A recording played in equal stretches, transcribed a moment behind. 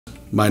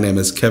My name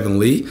is Kevin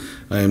Lee.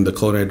 I am the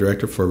Culinary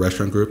Director for a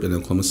restaurant group in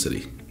Oklahoma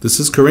City. This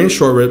is Korean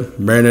short rib,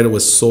 marinated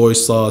with soy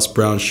sauce,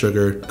 brown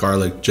sugar,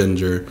 garlic,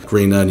 ginger,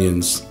 green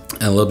onions,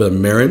 and a little bit of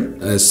mirin,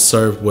 and it's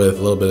served with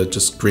a little bit of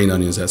just green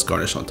onions as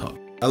garnish on top.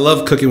 I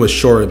love cooking with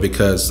short rib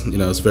because,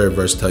 it's very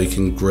versatile. You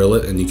can grill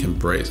it and you can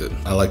braise it.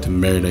 I like to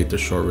marinate the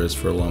short ribs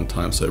for a long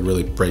time, so it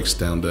really breaks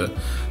down the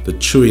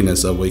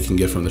chewiness of what you can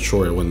get from the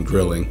short rib when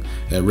grilling,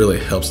 and it really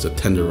helps to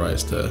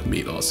tenderize the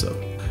meat also.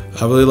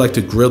 I really like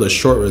to grill the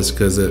short ribs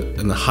because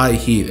in the high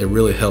heat, it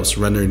really helps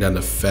rendering down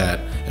the fat.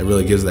 It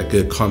really gives that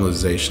good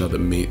caramelization of the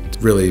meat, to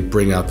really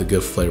bring out the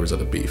good flavors of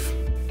the beef.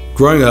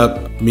 Growing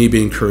up, me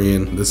being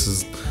Korean, this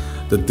is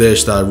the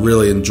dish that I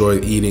really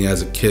enjoyed eating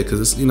as a kid because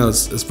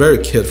it's very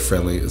kid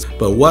friendly.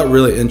 But what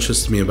really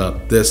interests me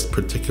about this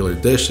particular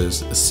dish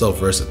is it's so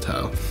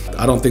versatile.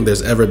 I don't think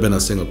there's ever been a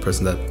single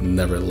person that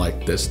never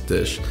liked this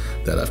dish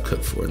that I've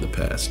cooked for in the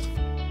past.